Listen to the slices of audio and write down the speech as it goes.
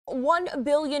$1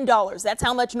 billion. That's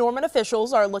how much Norman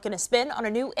officials are looking to spend on a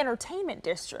new entertainment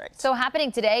district. So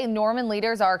happening today, Norman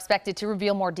leaders are expected to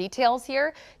reveal more details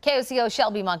here. KOCO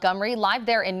Shelby Montgomery live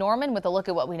there in Norman with a look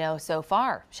at what we know so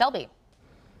far. Shelby.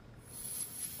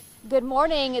 Good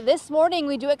morning. This morning,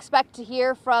 we do expect to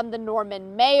hear from the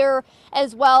Norman mayor,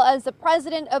 as well as the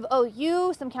president of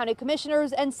OU, some county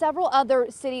commissioners, and several other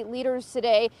city leaders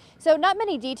today. So not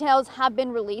many details have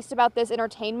been released about this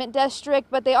entertainment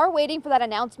district, but they are waiting for that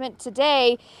announcement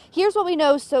today. Here's what we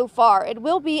know so far. It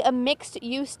will be a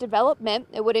mixed-use development.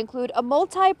 It would include a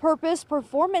multi-purpose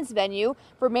performance venue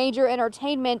for major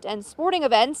entertainment and sporting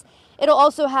events. It'll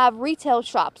also have retail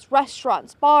shops,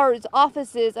 restaurants, bars,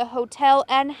 offices, a hotel,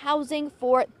 and housing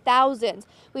for thousands.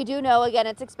 We do know, again,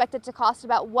 it's expected to cost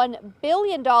about $1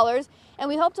 billion, and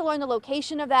we hope to learn the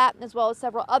location of that, as well as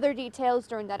several other details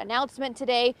during that announcement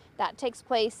today. That takes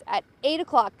place at 8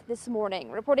 o'clock this morning.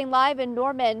 Reporting live in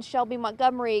Norman, Shelby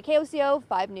Montgomery, KOCO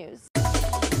 5 News.